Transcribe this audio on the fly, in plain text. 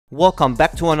Welcome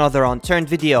back to another Unturned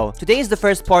video. Today is the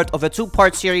first part of a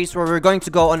two-part series where we're going to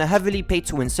go on a heavily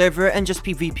pay-to-win server and just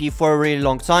PvP for a really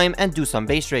long time and do some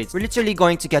base raids. We're literally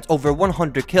going to get over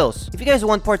 100 kills. If you guys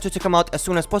want part 2 to come out as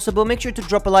soon as possible, make sure to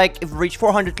drop a like. If we reach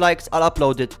 400 likes, I'll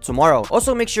upload it tomorrow.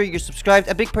 Also, make sure you're subscribed.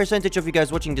 A big percentage of you guys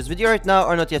watching this video right now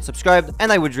are not yet subscribed,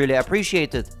 and I would really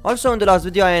appreciate it. Also, in the last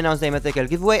video, I announced a mythical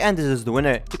giveaway, and this is the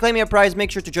winner. To claim your prize,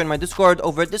 make sure to join my Discord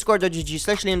over at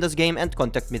discord.gg/LiamDoesGame and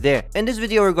contact me there. In this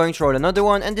video, we're going to roll another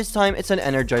one, and this time it's an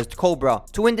energized cobra.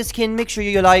 To win this skin, make sure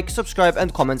you like, subscribe,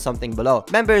 and comment something below.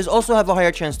 Members also have a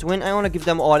higher chance to win. I want to give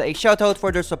them all a shout out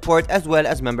for their support as well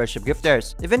as membership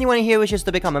gifters. If anyone here wishes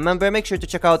to become a member, make sure to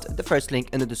check out the first link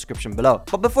in the description below.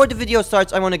 But before the video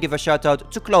starts, I want to give a shout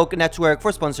out to Cloak Network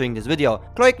for sponsoring this video.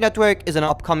 Cloak Network is an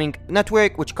upcoming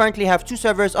network which currently have two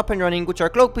servers up and running, which are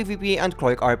Cloak PvP and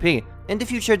Cloak RP. In the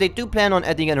future, they do plan on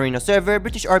adding an arena server,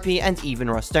 British RP, and even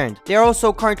Unturned. They are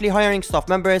also currently hiring staff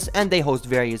members, and they host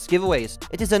various giveaways.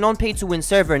 It is a non-pay-to-win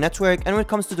server network, and when it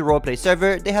comes to the roleplay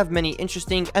server, they have many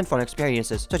interesting and fun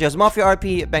experiences, such as Mafia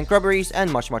RP, bank robberies, and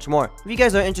much more. If you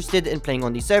guys are interested in playing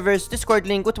on these servers, Discord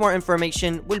link with more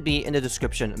information will be in the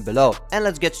description below. And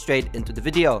let's get straight into the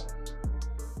video.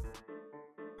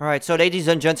 Alright, so ladies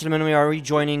and gentlemen, we are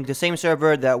rejoining the same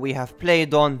server that we have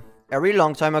played on a really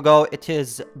long time ago. It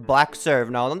is Black Serve.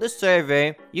 Now, on this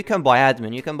server, you can buy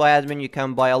admin. You can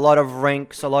buy a lot of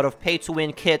ranks, a lot of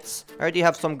pay-to-win kits. I already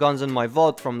have some guns in my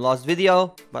vault from last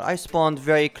video, but I spawned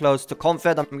very close to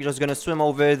Confed. I'm just gonna swim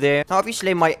over there. Now,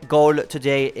 obviously, my goal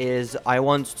today is I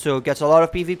want to get a lot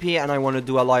of PvP, and I want to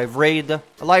do a live raid. A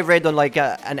live raid on, like,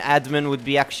 an admin would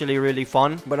be actually really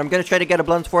fun, but I'm gonna try to get a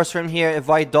blunt force from here. If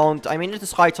I don't, I mean, it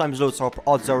is high times loot, so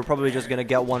odds are we're probably just gonna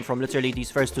get one from literally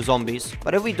these first two zombies.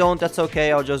 But if we don't, that's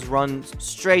okay. I'll just run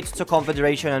straight to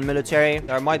Confederation and military.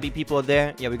 There might be people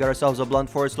there. Yeah, we got ourselves a blunt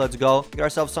force. Let's go. Get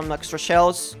ourselves some extra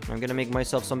shells. I'm gonna make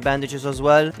myself some bandages as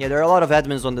well. Yeah, there are a lot of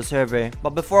admins on the server.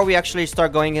 But before we actually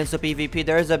start going into PvP,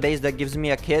 there is a base that gives me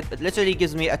a kit. It literally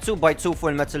gives me a 2x2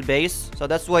 full metal base. So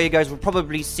that's why you guys will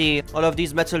probably see all of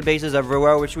these metal bases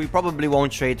everywhere, which we probably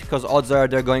won't trade because odds are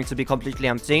they're going to be completely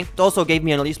empty. It also gave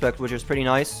me an elite spec, which is pretty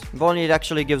nice. If only it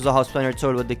actually gives a house planner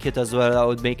tool with the kit as well, that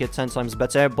would make it 10 times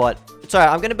better. But it's alright.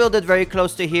 I'm gonna build it very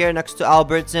close to here, next to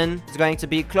Albertson. It's going to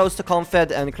be close to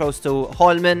Confed and close to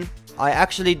Holman. I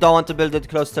actually don't want to build it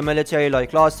close to military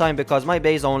like last time because my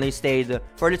base only stayed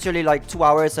for literally like 2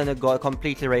 hours and it got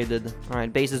completely raided.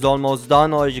 Alright, base is almost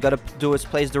done. All you gotta do is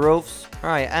place the roofs.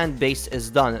 Alright, and base is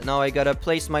done. Now I gotta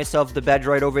place myself the bed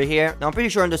right over here. Now I'm pretty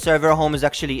sure on the server, home is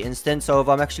actually instant. So if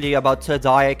I'm actually about to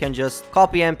die, I can just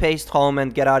copy and paste home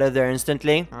and get out of there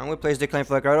instantly. I'm gonna place the claim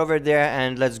flag right over there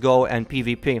and let's go and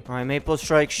PvP. Alright, maple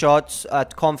strike shots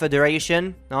at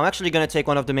Confederation. Now I'm actually gonna take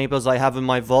one of the maples I have in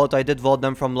my vault. I did vault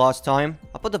them from last time.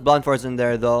 I'll put the blunt force in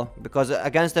there though, because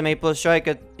against the maple strike,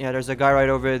 yeah, there's a guy right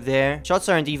over there. Shots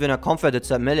aren't even a Confed,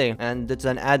 it's a melee, and it's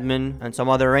an admin and some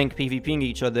other rank PvPing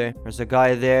each other. There's a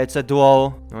guy there, it's a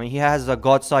duo. I mean, he has a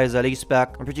god-size elite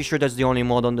spec. I'm pretty sure that's the only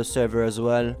mod on the server as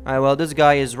well. Alright, well, this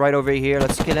guy is right over here.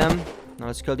 Let's kill him. Now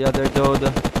let's kill the other dude.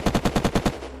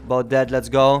 About dead, let's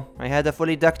go. I had a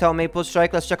fully decked out maple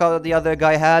strike. Let's check out what the other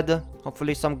guy had.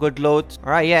 Hopefully some good loot.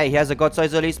 Alright, yeah, he has a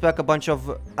god-size elite spec, a bunch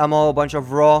of ammo, a bunch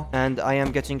of raw, and I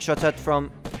am getting shot at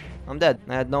from... I'm dead.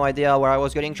 I had no idea where I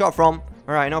was getting shot from.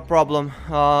 Alright, no problem.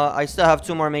 I still have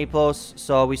 2 more maples,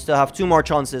 so we still have 2 more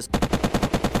chances.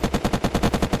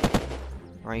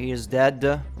 Alright, he is dead.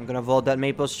 I'm gonna vault that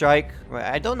maple strike. Right,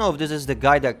 I don't know if this is the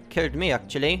guy that killed me,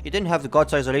 actually. He didn't have the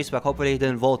god-size elite spec. Hopefully he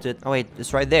didn't vault it. Oh wait,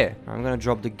 it's right there. I'm gonna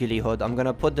drop the ghillie hood. I'm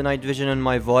gonna put the night vision in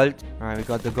my vault. Alright, we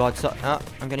got the god-size...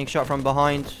 I'm getting shot from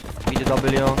behind.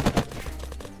 BW.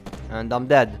 And I'm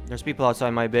dead. There's people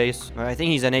outside my base. Right, I think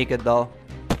he's a naked though.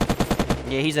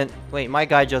 Yeah, he's an... Wait, my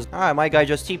guy just... Alright, my guy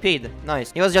just TP'd.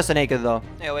 Nice. He was just a naked though.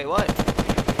 Hey, wait, what?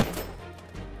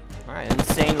 Alright,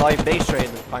 insane live base raid,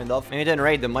 kind of. I mean, he didn't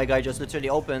raid them. My guy just literally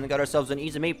opened, got ourselves an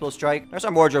easy maple strike. There's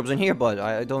some wardrobes in here, but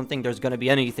I don't think there's gonna be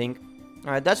anything.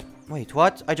 Alright, that's... Wait,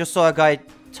 what? I just saw a guy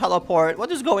teleport. What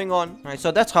is going on? Alright,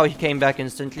 so that's how he came back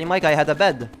instantly. My guy had a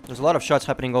bed. There's a lot of shots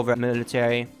happening over at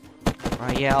military.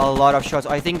 Alright, yeah, a lot of shots.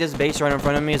 I think this base right in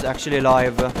front of me is actually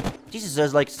live. Jesus,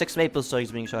 there's like 6 maple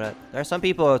strikes being shot at. There are some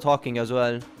people talking as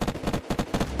well.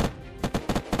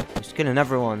 He's killing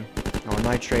everyone. Oh,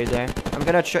 night trade there. I'm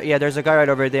gonna try... Yeah, there's a guy right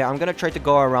over there. I'm gonna try to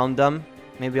go around them.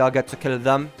 Maybe I'll get to kill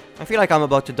them. I feel like I'm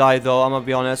about to die, though. I'm gonna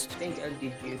be honest. I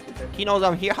think He knows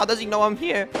I'm here. How does he know I'm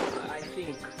here? I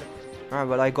think. Alright,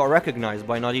 but I got recognized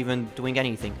by not even doing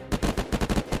anything.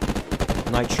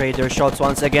 Night trader shots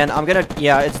once again. I'm gonna...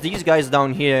 Yeah, it's these guys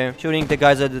down here shooting the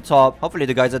guys at the top. Hopefully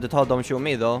the guys at the top don't shoot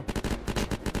me, though.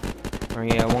 Oh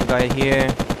yeah, one guy here.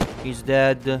 He's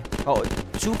dead. Oh,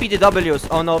 2 PTWs.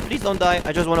 Oh no, please don't die.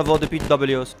 I just want to vote the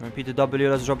PTWs. Alright,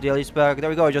 PTW, let's drop the Elise back. There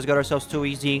we go, I just got ourselves 2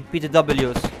 easy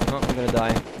PTWs. Oh, I'm gonna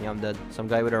die. Yeah, I'm dead. Some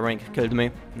guy with a rank killed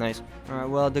me. Nice. Alright,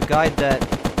 well, the guy that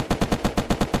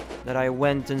I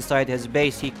went inside his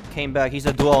base, he came back. He's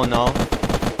a duo now.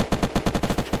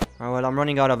 Alright, well, I'm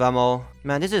running out of ammo.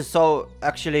 Man, this is so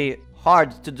actually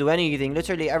hard to do anything.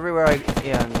 Literally everywhere I...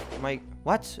 Yeah,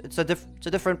 what? It's a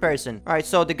different person. Alright,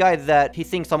 so the guy that he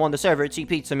thinks I'm on the server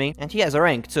TP'd to me. And he has a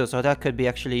rank too, so that could be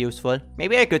actually useful.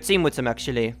 Maybe I could team with him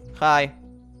actually. Hi.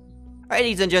 Alright,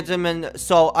 ladies and gentlemen,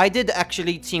 so I did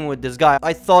actually team with this guy.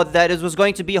 I thought that it was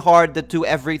going to be hard to do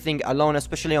everything alone,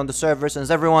 especially on the server,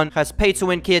 since everyone has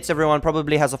pay-to-win kits, everyone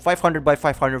probably has a 500 by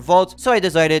 500 vault. So I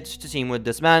decided to team with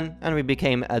this man, and we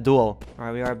became a duo.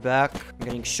 Alright, we are back. I'm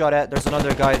getting shot at. There's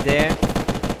another guy there.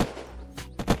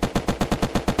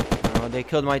 They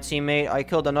killed my teammate. I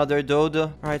killed another dude.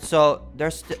 Alright, so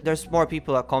there's more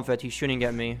people at Confet. He's shooting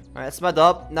at me. Alright, let's med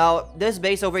up. Now, this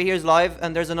base over here is live,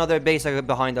 and there's another base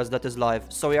behind us that is live.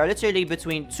 So we are literally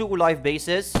between 2 live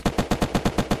bases.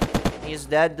 He's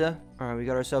dead. Alright, we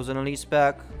got ourselves an Elise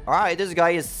pack. Alright, this guy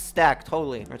is stacked,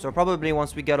 totally. Alright, so probably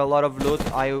once we get a lot of loot,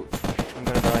 I'm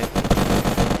gonna die.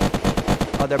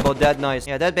 Oh, they're both dead. Nice.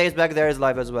 Yeah, that base back there is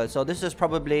live as well. So this is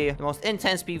probably the most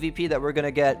intense PvP that we're gonna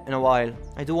get in a while.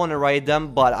 I do want to raid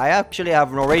them, but I actually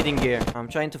have no raiding gear. I'm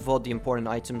trying to vote the important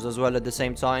items as well at the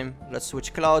same time. Let's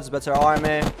switch clouds, better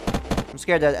armor. I'm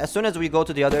scared that as soon as we go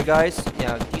to the other guys,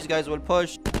 yeah, these guys will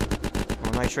push. Oh,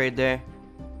 nice raid there.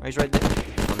 Oh, he's right there.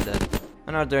 I'm dead.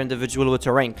 Another individual with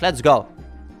a rank. Let's go.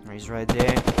 Oh, he's right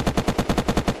there.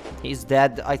 He's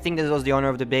dead. I think this was the owner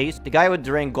of the base. The guy with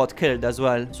the ring got killed as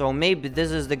well. So maybe this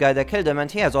is the guy that killed him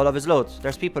and he has all of his loot.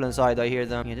 There's people inside. I hear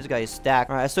them. Yeah, this guy is stacked.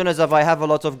 Alright, as soon as I have a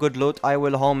lot of good loot, I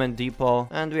will home and depot.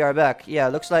 And we are back. Yeah,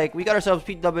 looks like we got ourselves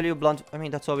PW, blunt. I mean,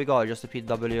 that's all we got. Just a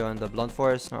PW and the blunt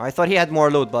force. I thought he had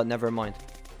more loot, but never mind.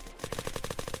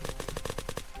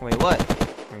 Wait, what?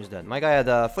 He's dead. My guy had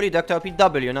a fully decked out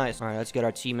PW. Nice. Alright, let's get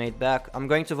our teammate back. I'm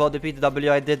going to vote the PW.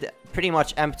 I did pretty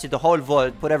much empty the whole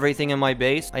vault, put everything in my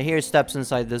base. I hear steps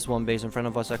inside this one base in front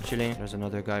of us, actually. There's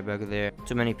another guy back there.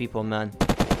 Too many people, man.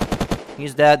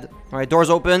 He's dead. Alright, door's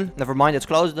open. Never mind, it's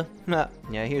closed. Yeah,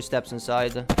 I hear steps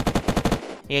inside.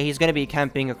 Yeah, he's gonna be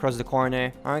camping across the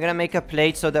corner. I'm gonna make a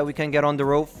plate so that we can get on the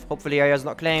roof. Hopefully area is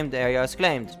not claimed. The area is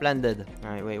claimed. Splendid.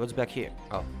 Alright, wait, what's back here?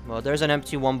 Oh, well, there's an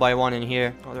empty 1x1 in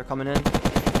here. Oh, they're coming in.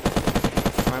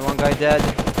 Alright, one guy dead.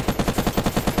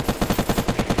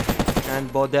 And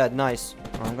both dead. Nice.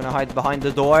 I'm gonna hide behind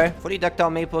the door. Fully decked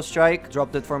out maple strike.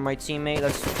 Dropped it for my teammate.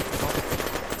 Let's...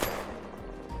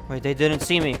 Wait, they didn't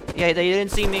see me. Yeah, they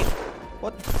didn't see me.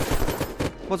 What?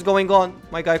 What's going on?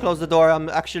 My guy closed the door. I'm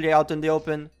actually out in the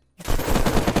open.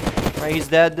 Alright, he's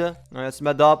dead. Alright, let's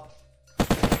med up.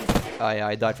 Oh yeah,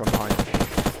 I died from behind.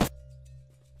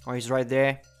 Oh, he's right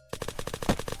there.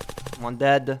 One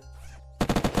dead.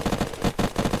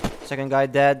 Second guy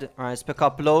dead. Alright, let's pick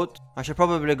up loot. I should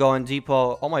probably go in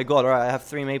depot. Oh my god, alright, I have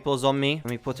 3 maples on me. Let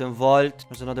me put in vault.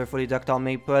 There's another fully decked out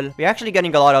maple. We're actually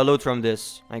getting a lot of loot from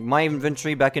this. Like, my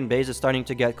inventory back in base is starting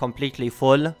to get completely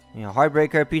full. Yeah,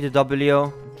 Heartbreaker,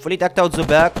 PTW. Fully decked out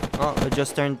Zubek. Oh, it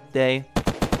just turned day.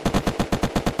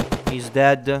 He's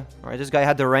dead. Alright, this guy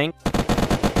had the rank.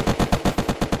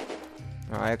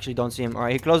 I actually don't see him.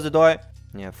 Alright, he closed the door.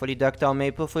 Yeah, fully decked out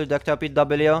maple, fully decked out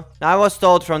PW. Now, I was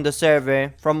told from the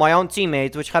server, from my own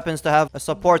teammate, which happens to have a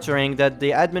support ring, that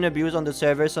the admin abuse on the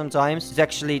server sometimes is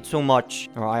actually too much.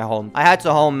 Alright, home. I had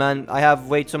to home, man. I have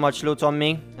way too much loot on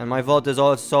me, and my vault is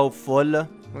also full.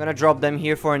 I'm gonna drop them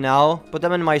here for now. Put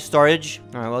them in my storage.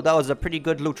 Alright, well, that was a pretty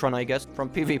good loot run, I guess, from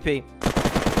PvP.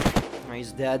 Alright,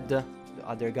 he's dead. The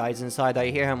other guy's inside.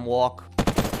 I hear him walk.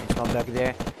 He's not back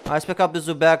there. Alright, let's pick up the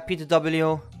Zubek,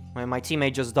 PTW. My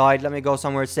teammate just died. Let me go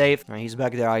somewhere safe. Alright, he's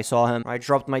back there. I saw him. I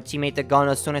dropped my teammate the gun.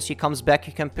 As soon as he comes back,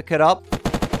 he can pick it up.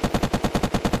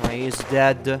 Alright, he's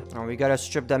dead. Alright, we gotta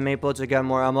strip that maple to get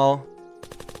more ammo.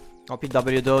 Oh,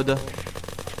 PW dude.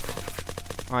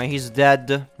 Alright, he's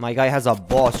dead. My guy has a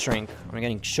boss shrink. I'm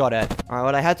getting shot at. Alright,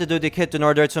 well, I had to do the kit in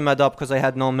order to med up because I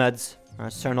had no meds.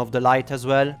 Let's turn off the light as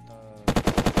well.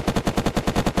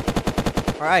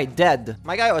 Alright, dead.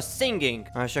 My guy was singing.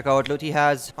 Alright, check out what loot he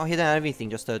has. Oh, he didn't have anything.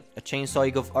 Just a chainsaw.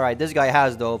 You go. Alright, this guy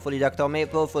has, though. Fully decked out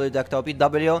maple, fully decked out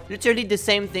PW. Literally the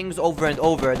same things over and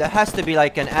over. There has to be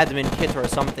like an admin kit or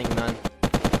something, man.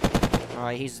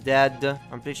 Alright, he's dead.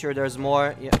 I'm pretty sure there's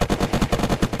more. Yeah.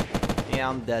 Yeah,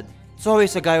 I'm dead. It's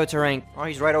always a guy with a rank. Oh,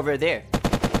 he's right over there.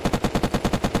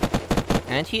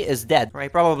 And he is dead.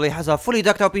 Right, probably has a fully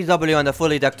decked out PW and a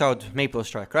fully decked out Maple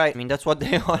Strike, right? I mean, that's what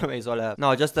they always all have.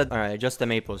 No, just that. Alright, just the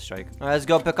Maple Strike. Alright, let's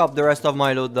go pick up the rest of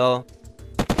my loot, though.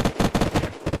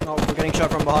 Oh, we're getting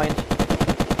shot from behind.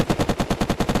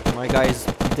 My guy's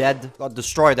dead. Got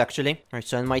destroyed, actually. Alright,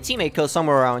 so my teammate killed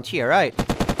somewhere around here, right?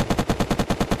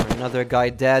 Another guy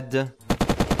dead.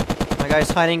 My guy's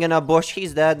hiding in a bush.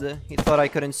 He's dead. He thought I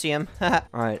couldn't see him.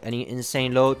 Alright, any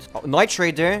insane loot? Oh, Night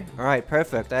Trader. Alright,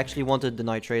 perfect. I actually wanted the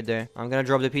Night Trader. I'm gonna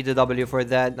drop the PW for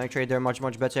that. Night Trader, much,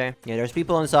 much better. Yeah, there's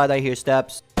people inside. I hear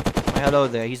steps. Hello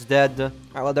there, he's dead. Alright,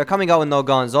 well, they're coming out with no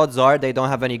guns. Odds are they don't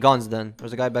have any guns then.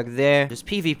 There's a guy back there. This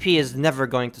PvP is never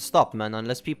going to stop, man,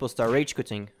 unless people start rage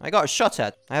quitting. I got shot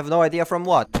at. I have no idea from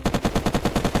what.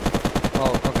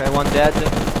 Oh, okay, one dead.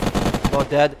 Both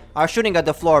dead. I was shooting at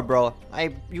the floor, bro.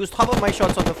 I used half of my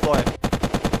shots on the floor.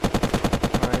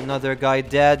 Alright, another guy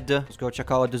dead. Let's go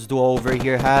check out what this duo over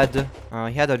here had.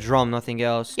 He had a drum, nothing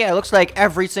else. Yeah, it looks like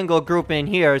every single group in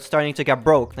here is starting to get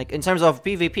broke. Like, in terms of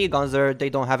PvP guns, they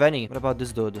don't have any. What about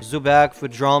this dude? Zubak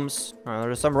with drums.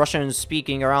 There's some Russians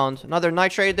speaking around. Another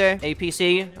Night Trader.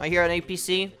 APC. I hear an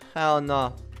APC. Hell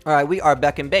no. Alright, we are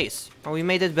back in base. And we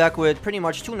made it back with pretty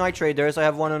much 2 Night Traders. I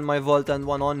have one on my vault and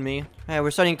one on me. Hey, we're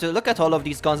starting to look at all of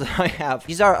these guns that I have.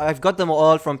 I've got them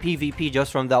all from PvP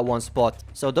just from that one spot.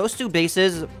 So those 2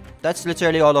 bases, that's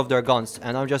literally all of their guns.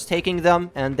 And I'm just taking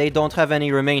them and they don't have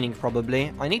any remaining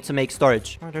probably. I need to make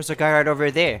storage. Oh, there's a guy right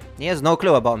over there. He has no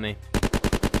clue about me.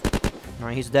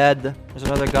 Alright, he's dead. There's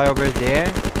another guy over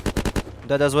there.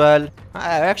 Dead as well.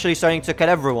 I'm actually starting to kill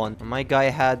everyone. My guy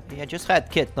just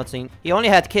had kit, nothing. He only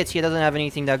had kits. He doesn't have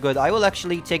anything that good. I will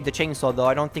actually take the chainsaw though.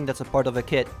 I don't think that's a part of a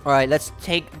kit. Alright, let's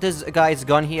take this guy's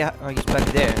gun here. Oh, he's back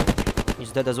there.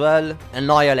 He's dead as well.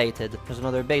 Annihilated. There's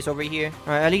another base over here.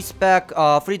 Alright, at least back.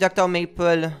 Fully decked out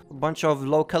maple. A bunch of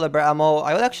low caliber ammo.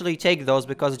 I will actually take those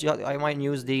because I might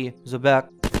use the Zubak.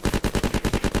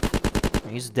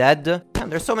 He's dead. Damn,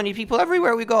 there's so many people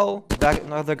everywhere we go. Back,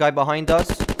 another guy behind us.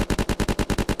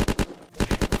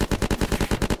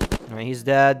 He's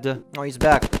dead. Oh, he's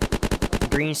back.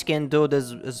 Green skin dude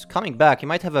is coming back. He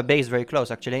might have a base very close,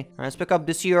 actually. Alright, let's pick up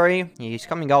this Yuri. He's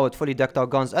coming out with fully decked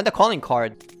out guns and a calling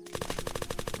card.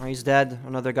 Oh, he's dead.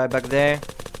 Another guy back there.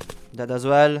 Dead as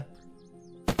well.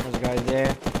 There's a guy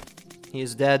there. He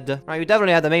is dead. Alright, you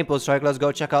definitely had the Maple Strike. Let's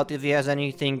go check out if he has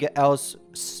anything else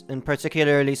in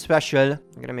particularly special.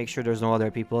 I'm gonna make sure there's no other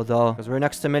people, though. Because we're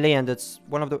next to melee and it's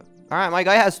one of the... Alright, my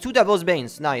guy has 2 Devil's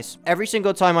Banes. Nice. Every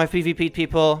single time I PvP'd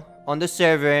people on this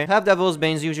server, have Devil's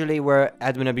Banes usually were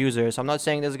admin abusers. I'm not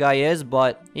saying this guy is,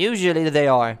 but usually they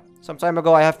are. Some time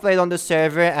ago, I have played on this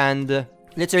server and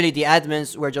literally the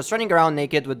admins were just running around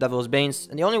naked with Devil's Banes.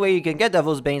 And the only way you can get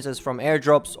Devil's Banes is from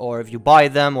airdrops or if you buy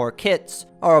them or kits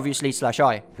or obviously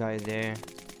 /I. Guy there.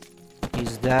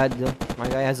 He's dead. My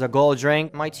guy has a gold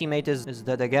drink. My teammate is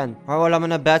dead again. Alright, well, I'm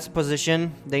in a bad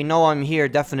position. They know I'm here,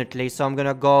 definitely. So I'm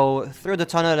gonna go through the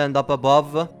tunnel and up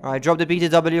above. Alright, drop the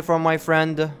BTW from my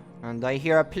friend. And I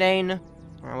hear a plane.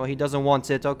 Alright, well, he doesn't want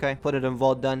it. Okay, put it in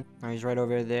vault then. Alright, he's right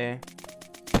over there.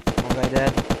 One guy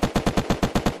dead.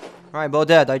 Alright, both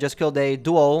dead. I just killed a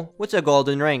duo with a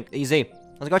golden ring. Easy.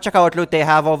 Let's go check out what loot they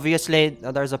have, obviously.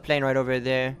 There's a plane right over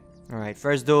there. Alright,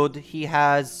 first dude. He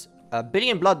has 1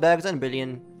 billion blood bags and 1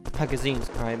 billion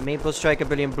magazines. Alright, Maple Strike, 1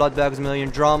 billion blood bags, 1 million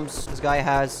drums. This guy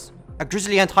has a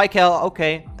grizzly and high cal.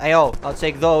 Okay. Ayo, I'll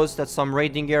take those. That's some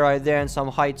raiding gear right there and some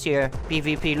high tier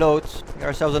PvP loot. Get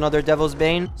ourselves another Devil's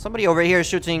Bane. Somebody over here is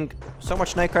shooting so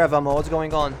much nightcraft ammo. What's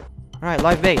going on? Alright,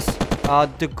 live base.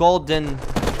 The golden...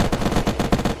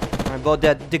 Alright, both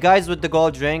dead. The guys with the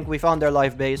gold drink, we found their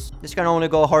live base. This can only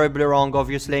go horribly wrong,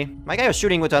 obviously. My guy was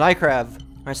shooting with a nightcraft.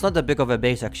 It's not that big of a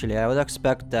base, actually. I would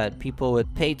expect that people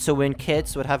with pay-to-win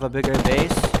kits would have a bigger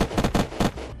base.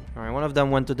 Alright, one of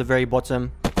them went to the very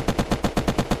bottom.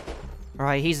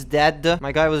 Alright, he's dead.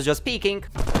 My guy was just peeking.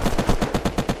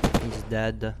 He's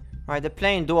dead. Alright, the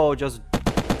plane duo just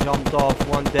jumped off.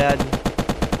 One dead.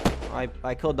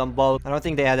 I killed them both. I don't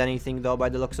think they had anything, though, by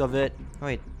the looks of it.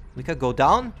 Wait, we could go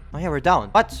down? Oh, yeah, we're down.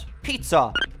 What?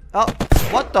 Pizza. Oh,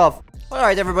 what the f...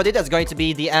 Alright, everybody, that's going to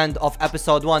be the end of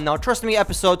episode 1. Now, trust me,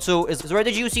 episode 2 is where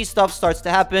the juicy stuff starts to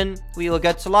happen. We will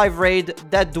get to live raid,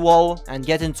 dead duo, and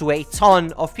get into a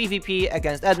ton of PvP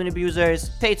against admin abusers,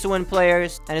 pay-to-win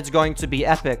players, and it's going to be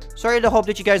epic. So I really hope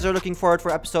that you guys are looking forward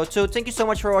for episode 2. Thank you so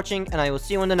much for watching, and I will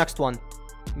see you in the next one.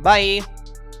 Bye!